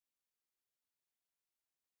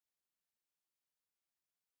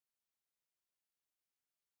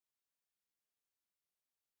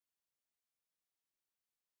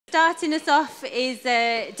Starting us off is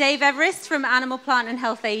Dave Everest from Animal Plant and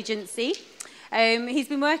Health Agency. He's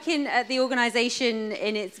been working at the organisation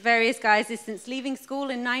in its various guises since leaving school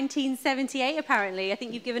in 1978, apparently. I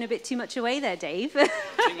think you've given a bit too much away there, Dave.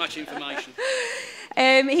 Too much information.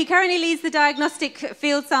 He currently leads the diagnostic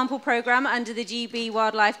field sample programme under the GB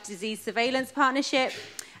Wildlife Disease Surveillance Partnership.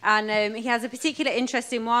 And he has a particular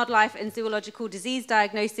interest in wildlife and zoological disease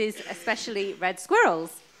diagnosis, especially red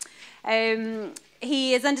squirrels.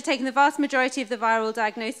 He has undertaken the vast majority of the viral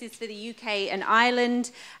diagnosis for the UK and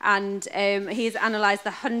Ireland, and he has analysed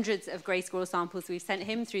the hundreds of grey squirrel samples we've sent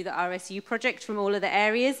him through the RSU project from all of the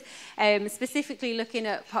areas, specifically looking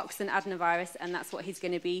at pox and adenovirus, and that's what he's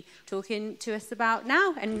going to be talking to us about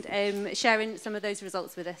now and sharing some of those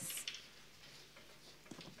results with us.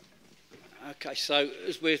 Okay, so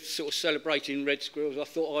as we're sort of celebrating red squirrels, I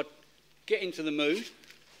thought I'd get into the mood.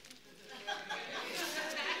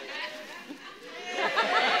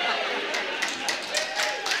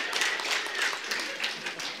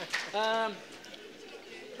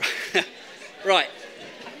 Right.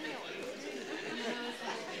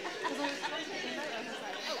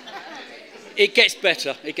 It gets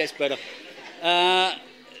better. It gets better.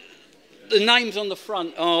 The names on the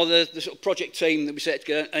front are the sort of project team that we set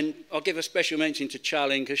together, and I'll give a special mention to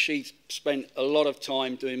Challing because she's spent a lot of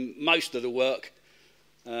time doing most of the work.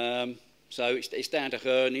 So it's down to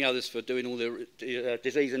her and the others for doing all the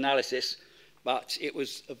disease analysis. But it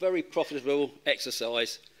was a very profitable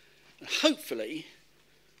exercise. And hopefully,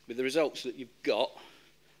 with the results that you've got,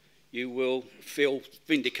 you will feel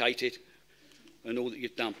vindicated in all that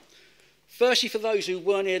you've done. Firstly, for those who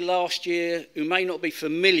weren't here last year, who may not be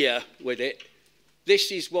familiar with it,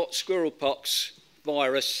 this is what squirrelpox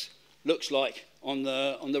virus looks like on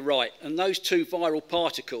the right. And those two viral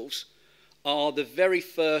particles are the very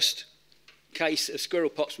first case of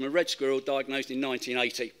squirrelpox from a red squirrel diagnosed in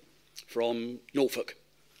 1980 from Norfolk.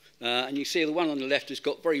 And you see the one on the left has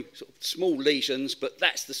got very sort of small lesions, but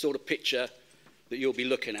that's the sort of picture that you'll be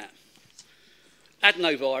looking at.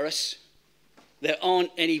 Adenovirus, there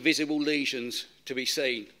aren't any visible lesions to be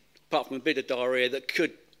seen, apart from a bit of diarrhoea that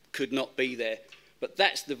could not be there. But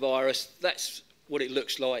that's the virus, that's what it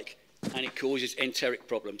looks like, and it causes enteric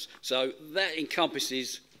problems. So that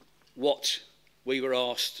encompasses what we were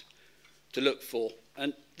asked to look for.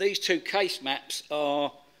 And these two case maps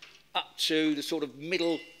are up to the sort of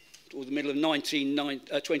middle of 2019,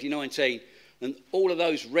 and all of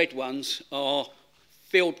those red ones are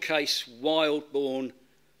field case, wild-born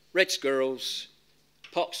red squirrels,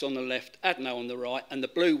 pox on the left, adeno on the right, and the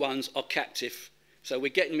blue ones are captive. So we're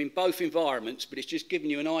getting them in both environments, but it's just giving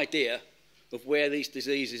you an idea of where these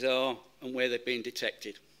diseases are and where they're being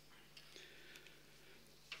detected.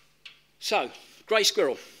 So, grey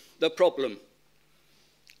squirrel, the problem.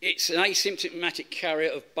 It's an asymptomatic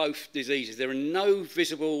carrier of both diseases. There are no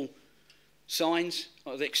visible signs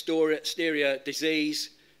of the exterior disease,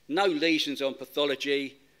 no lesions on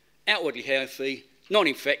pathology, outwardly healthy,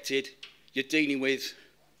 non-infected. You're dealing with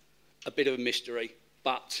a bit of a mystery,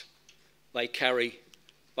 but they carry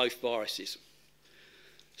both viruses.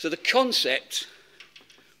 So the concept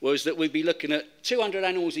was that we'd be looking at 200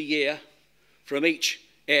 animals a year from each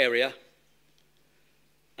area,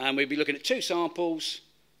 and we'd be looking at 2 samples,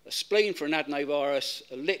 a spleen for an adenovirus,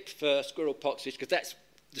 a lip for squirrelpoxes, because that's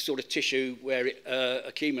the sort of tissue where it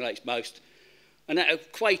accumulates most. And that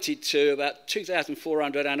equated to about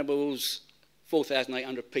 2,400 animals,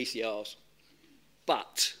 4,800 PCRs.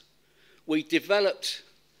 But we developed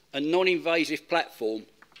a non-invasive platform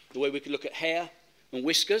where we could look at hair and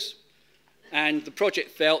whiskers, and the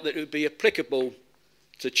project felt that it would be applicable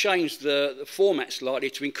to change the format slightly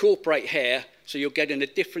to incorporate hair, so you're getting a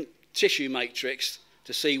different tissue matrix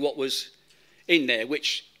to see what was in there,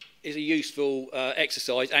 which is a useful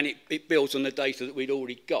exercise, and it builds on the data that we'd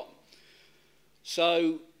already got.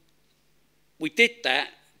 So we did that,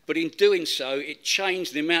 but in doing so, it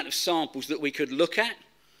changed the amount of samples that we could look at.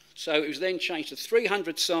 So it was then changed to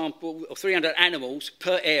 300 animals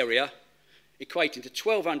per area, equating to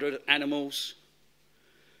 1,200 animals,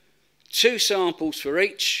 2 samples for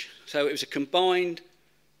each. So it was a combined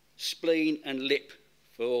spleen and lip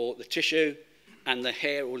for the tissue, and the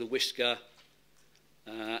hair or the whisker,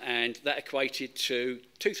 and that equated to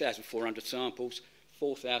 2,400 samples,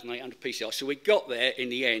 4,800 PCR. So we got there in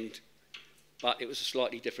the end, but it was a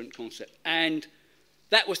slightly different concept. And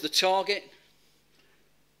that was the target.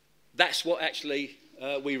 That's what actually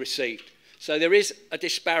we received. So there is a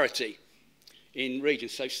disparity in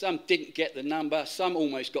regions. So some didn't get the number, some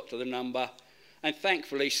almost got to the number, and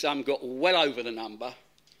thankfully some got well over the number,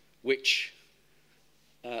 which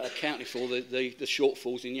accounted for the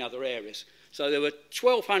shortfalls in the other areas. So there were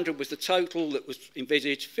 1,200 was the total that was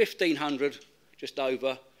envisaged, 1,500, just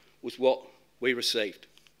over, was what we received.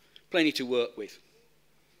 Plenty to work with.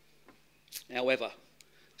 However,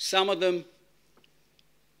 some of them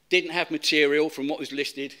didn't have material from what was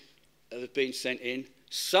listed that had been sent in.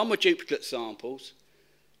 Some were duplicate samples.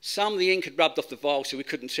 Some the ink had rubbed off the vials so we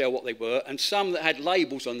couldn't tell what they were, and some that had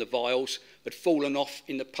labels on the vials had fallen off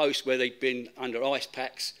in the post where they'd been under ice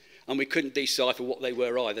packs, and we couldn't decipher what they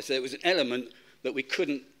were either. So there was an element that we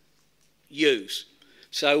couldn't use.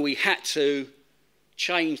 So we had to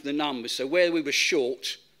change the numbers. So where we were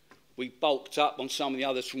short, we bulked up on some of the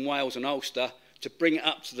others from Wales and Ulster to bring it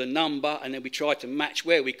up to the number, and then we tried to match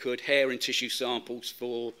where we could hair and tissue samples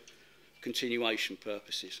for continuation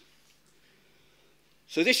purposes.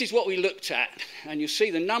 So this is what we looked at, and you'll see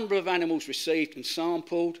the number of animals received and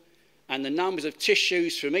sampled, and the numbers of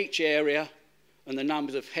tissues from each area, and the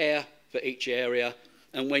numbers of hair for each area,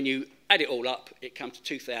 and when you add it all up, it comes to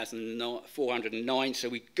 2,409, so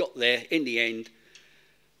we got there in the end.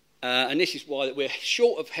 And this is why we're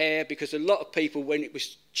short of hair, because a lot of people, when it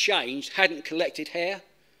was changed, hadn't collected hair.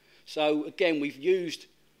 So again, we've used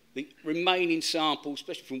the remaining samples,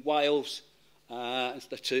 especially from Wales,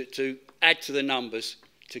 to add to the numbers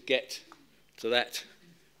to get to that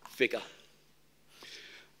figure.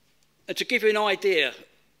 And to give you an idea,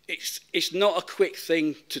 it's not a quick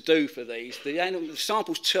thing to do for these. The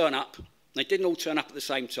samples turn up. They didn't all turn up at the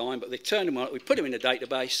same time, but they turned them up. We put them in a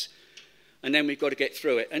database, and then we've got to get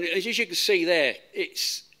through it. And as you can see there,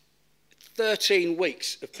 it's 13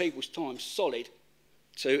 weeks of people's time solid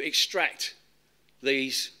to extract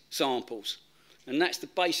these samples. And that's the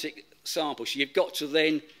basic sample. So you've got to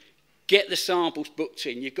then get the samples booked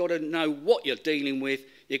in. You've got to know what you're dealing with.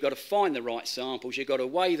 You've got to find the right samples. You've got to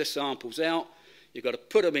weigh the samples out. You've got to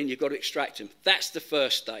put them in. You've got to extract them. That's the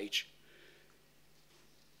first stage.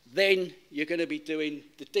 Then you're going to be doing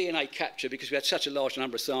the DNA capture, because we had such a large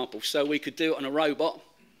number of samples. So we could do it on a robot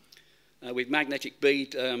with magnetic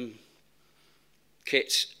bead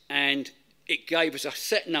kits, and it gave us a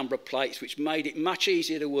set number of plates, which made it much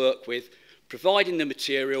easier to work with, providing the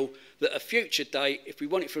material that at a future date, if we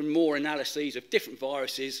wanted for more analyses of different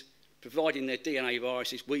viruses, providing their DNA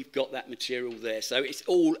viruses, we've got that material there. So it's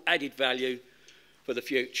all added value for the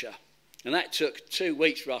future. And that took 2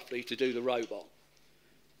 weeks roughly to do the robot.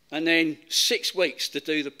 And then 6 weeks to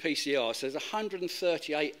do the PCR. So there's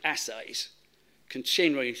 138 assays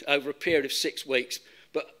continuing over a period of 6 weeks.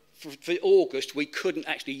 But for August, we couldn't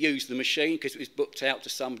actually use the machine because it was booked out to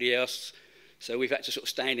somebody else. So we've had to sort of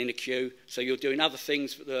stand in a queue. So you're doing other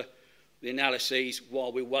things for the analyses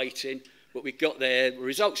while we're waiting. But we got there,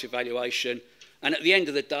 results evaluation. And at the end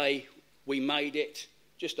of the day, we made it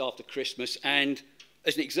just after Christmas. And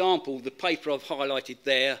as an example, the paper I've highlighted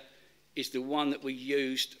there is the one that we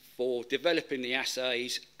used for developing the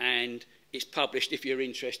assays, and it's published. If you're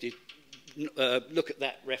interested, look at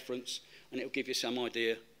that reference, and it'll give you some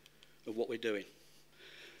idea of what we're doing.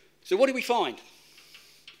 So what did we find?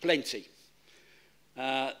 Plenty.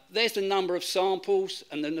 There's the number of samples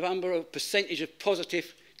and the number of percentage of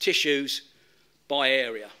positive tissues by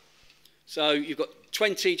area. So you've got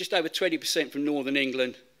 20, just over 20% from Northern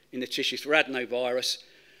England in the tissues for adenovirus,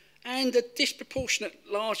 and a disproportionate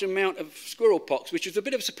large amount of squirrel pox, which was a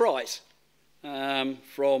bit of a surprise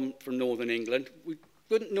from Northern England. We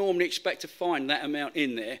wouldn't normally expect to find that amount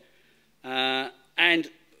in there. And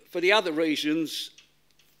for the other regions,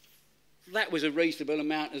 that was a reasonable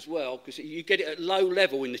amount as well, because you get it at low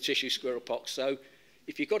level in the tissue squirrel pox. So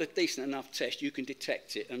if you've got a decent enough test, you can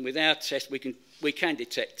detect it. And with our test, we can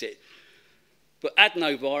detect it. But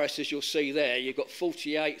adenovirus, as you'll see there, you've got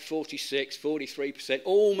 48, 46, 43%,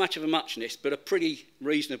 all much of a muchness, but a pretty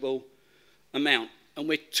reasonable amount. And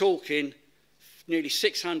we're talking nearly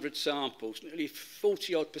 600 samples, nearly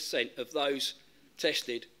 40-odd% of those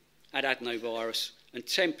tested had adenovirus, and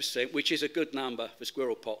 10%, which is a good number for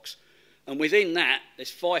squirrel pox. And within that,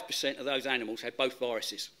 there's 5% of those animals had both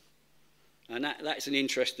viruses. And that's an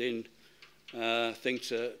interesting thing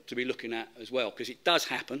to be looking at as well, because it does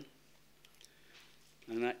happen.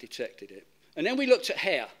 And that detected it. And then we looked at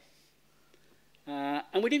hair.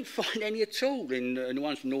 And we didn't find any at all in the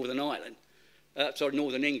ones from Northern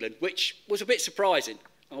England, which was a bit surprising.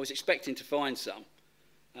 I was expecting to find some.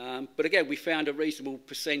 But again, we found a reasonable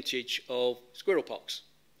percentage of squirrel pox.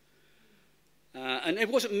 And there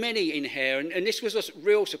wasn't many in hair, and this was a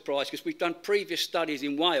real surprise, because we've done previous studies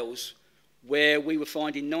in Wales where we were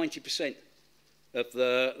finding 90% of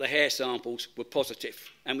the hair samples were positive,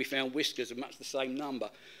 and we found whiskers of much the same number.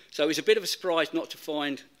 So it was a bit of a surprise not to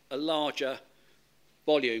find a larger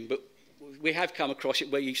volume, but we have come across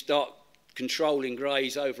it where you start controlling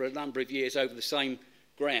greys over a number of years over the same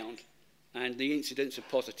ground, and the incidence of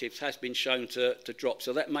positives has been shown to drop.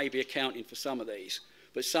 So that may be accounting for some of these,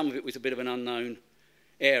 but some of it was a bit of an unknown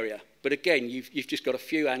area. But again, you've just got a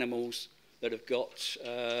few animals that have got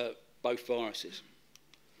both viruses.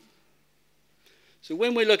 So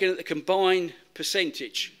when we're looking at the combined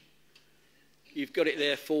percentage, you've got it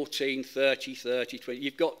there 14, 30, 30, 20.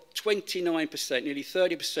 You've got 29%, nearly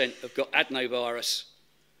 30% have got adenovirus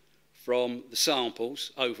from the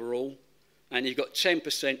samples overall, and you've got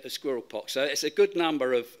 10% of squirrel pox. So it's a good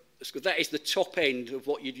number of, that is the top end of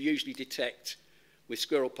what you'd usually detect with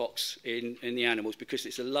squirrel pox in the animals, because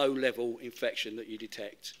it's a low level infection that you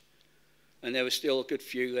detect. And there were still a good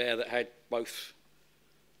few there that had both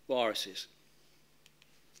viruses.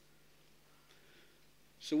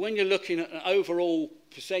 So when you're looking at an overall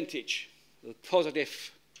percentage of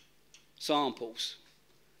positive samples,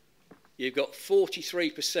 you've got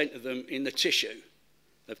 43% of them in the tissue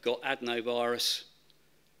have got adenovirus.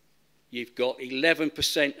 You've got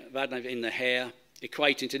 11% of adenovirus in the hair,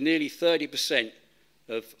 equating to nearly 30%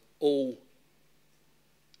 of all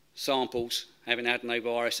samples having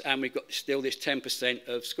adenovirus, and we've got still this 10%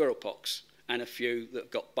 of squirrel pox and a few that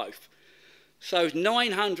have got both. So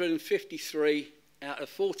 953 out of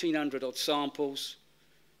 1,400 odd samples,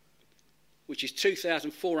 which is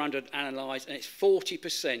 2,400 analysed, and it's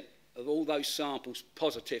 40% of all those samples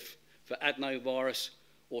positive for adenovirus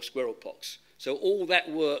or squirrel pox. So all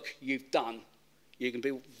that work you've done, you can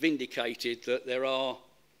be vindicated that there are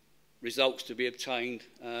results to be obtained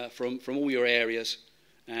from all your areas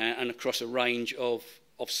and across a range of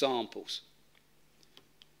samples.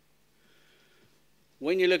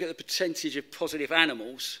 When you look at the percentage of positive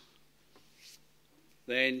animals,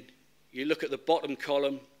 then you look at the bottom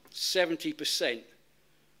column, 70%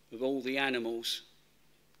 of all the animals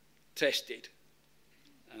tested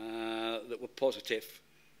that were positive,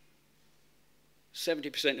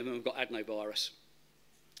 70% of them have got adenovirus,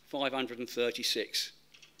 536.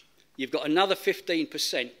 You've got another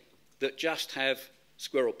 15% that just have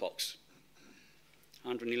squirrel pox,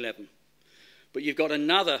 111. But you've got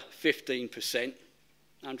another 15%,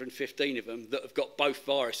 115 of them, that have got both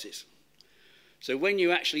viruses. So when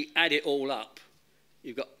you actually add it all up,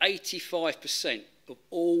 you've got 85% of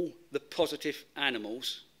all the positive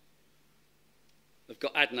animals have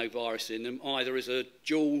got adenovirus in them, either as a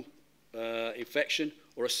dual infection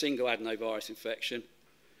or a single adenovirus infection.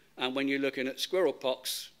 And when you're looking at squirrel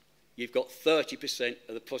pox, you've got 30%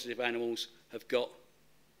 of the positive animals have got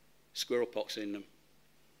squirrel pox in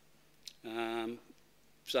them.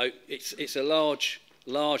 So it's a large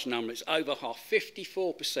number. It's over half,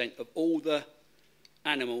 54% of all the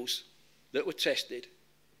animals that were tested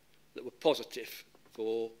that were positive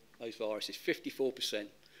for those viruses, 54%,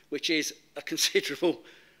 which is a considerable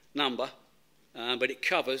number, but it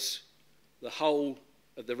covers the whole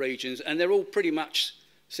of the regions, and they're all pretty much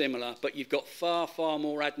similar, but you've got far, far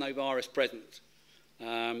more adenovirus present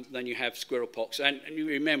than you have squirrel pox. And you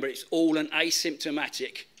remember, it's all an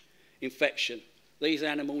asymptomatic infection. These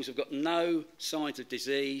animals have got no signs of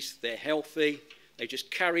disease, they're healthy, they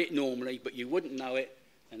just carry it normally, but you wouldn't know it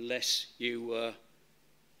unless you were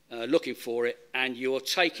looking for it, and you're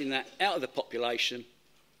taking that out of the population,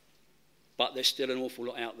 but there's still an awful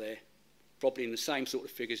lot out there, probably in the same sort of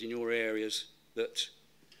figures in your areas that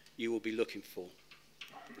you will be looking for.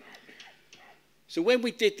 So when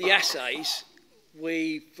we did the assays,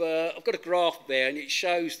 I've got a graph there, and it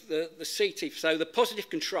shows the CT. So the positive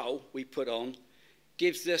control we put on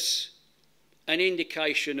gives us an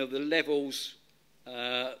indication of the levels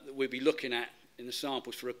that we'll be looking at in the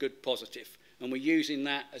samples for a good positive, and we're using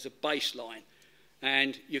that as a baseline.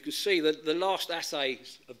 And you can see that the last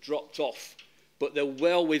assays have dropped off, but they're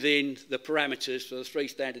well within the parameters for the 3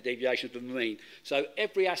 standard deviations of the mean. So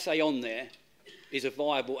every assay on there is a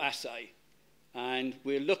viable assay, and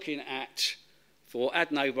we're looking at, for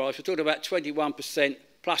adenovirus, we're talking about 21%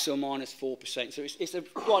 plus or minus 4%. So it's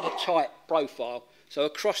quite a tight profile. So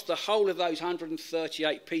across the whole of those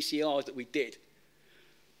 138 PCRs that we did,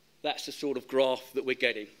 that's the sort of graph that we're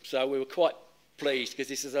getting. So we were quite pleased, because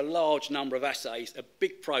this is a large number of assays, a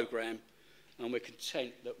big program, and we're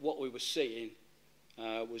content that what we were seeing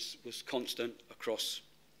was constant across.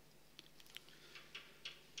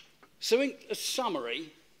 So in a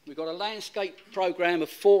summary, we've got a landscape program of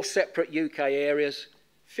 4 separate UK areas,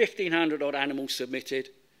 1,500 odd animals submitted,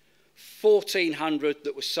 1,400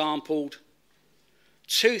 that were sampled,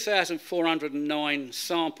 2,409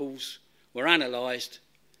 samples were analysed,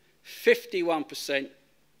 51%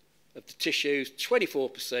 of the tissues,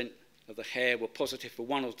 24% of the hair were positive for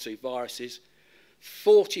 1 or 2 viruses,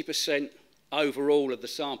 40% overall of the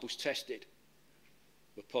samples tested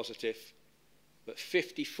were positive, but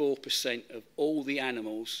 54% of all the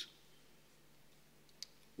animals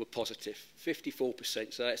were positive.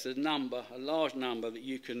 54%. So that's a number, a large number, that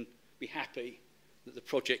you can be happy that the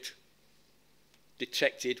project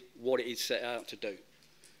detected what it is set out to do.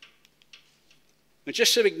 And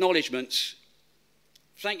just some acknowledgements.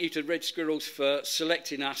 Thank you to Red Squirrels for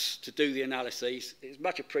selecting us to do the analyses. It's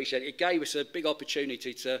much appreciated. It gave us a big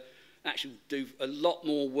opportunity to actually do a lot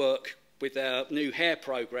more work with our new hair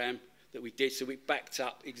program that we did, so we backed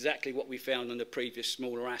up exactly what we found on the previous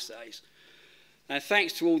smaller assays. And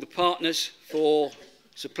thanks to all the partners for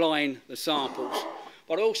supplying the samples.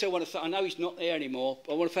 But I also want to I know he's not there anymore,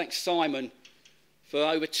 but I want to thank Simon. For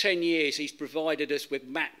over 10 years, he's provided us with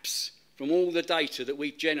maps from all the data that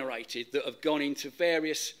we've generated that have gone into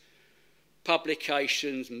various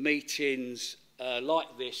publications, meetings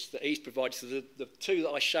like this that he's provided. So the two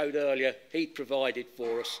that I showed earlier, he provided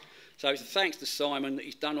for us. So thanks to Simon that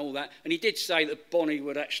he's done all that. And he did say that Bonnie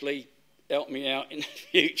would actually help me out in the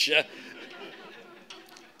future.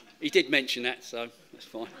 He did mention that, so that's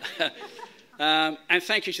fine. And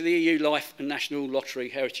thank you to the EU Life and National Lottery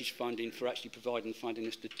Heritage Funding for actually providing funding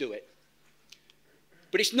us to do it.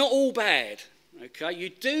 But it's not all bad, okay? You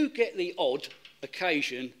do get the odd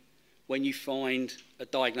occasion when you find a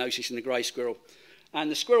diagnosis in the grey squirrel.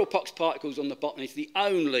 And the squirrelpox particles on the bottom is the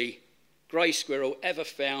only grey squirrel ever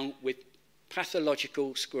found with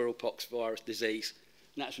pathological squirrelpox virus disease.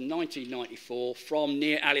 And that's from 1994 from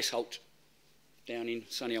near Alice Holt, down in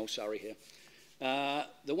sunny old Surrey here.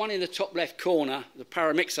 The one in the top left corner, the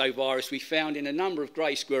paramyxovirus, we found in a number of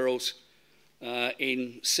grey squirrels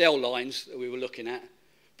in cell lines that we were looking at.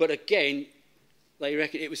 But again, they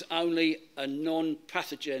reckon it was only a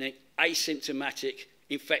non-pathogenic, asymptomatic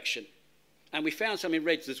infection. And we found some in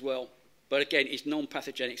reds as well. But again, it's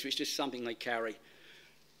non-pathogenic, so it's just something they carry.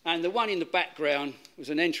 And the one in the background was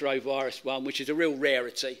an enterovirus one, which is a real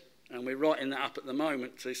rarity. And we're writing that up at the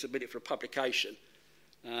moment to submit it for a publication.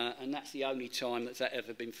 And that's the only time that's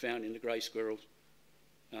ever been found in the grey squirrels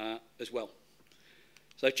as well.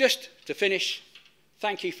 So just to finish,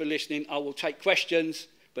 thank you for listening. I will take questions,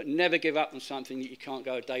 but never give up on something that you can't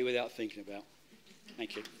go a day without thinking about.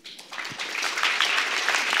 Thank you.